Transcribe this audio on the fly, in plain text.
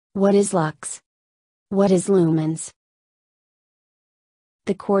What is lux? What is lumens?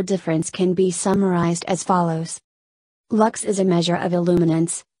 The core difference can be summarized as follows. Lux is a measure of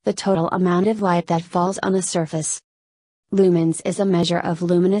illuminance, the total amount of light that falls on a surface. Lumens is a measure of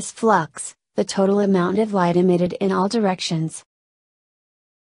luminous flux, the total amount of light emitted in all directions.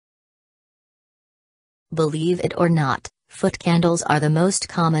 Believe it or not, foot candles are the most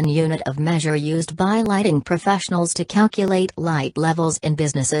common unit of measure used by lighting professionals to calculate light levels in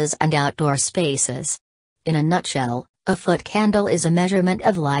businesses and outdoor spaces. In a nutshell, a foot candle is a measurement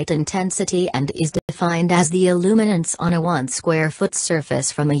of light intensity and is defined as the illuminance on a 1 square foot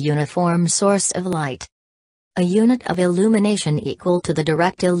surface from a uniform source of light. A unit of illumination equal to the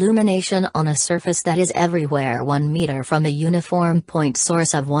direct illumination on a surface that is everywhere 1 meter from a uniform point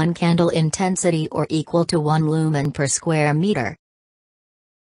source of 1 candle intensity or equal to 1 lumen per square meter.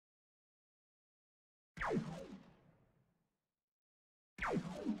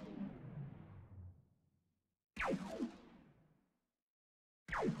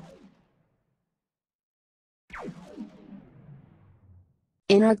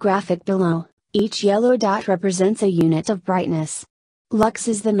 In our graphic below, each yellow dot represents a unit of brightness. Lux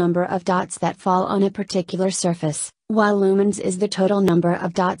is the number of dots that fall on a particular surface, while lumens is the total number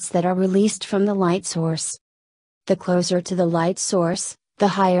of dots that are released from the light source. The closer to the light source, the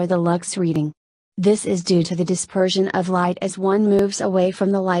higher the lux reading. This is due to the dispersion of light as one moves away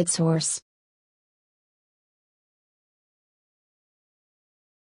from the light source.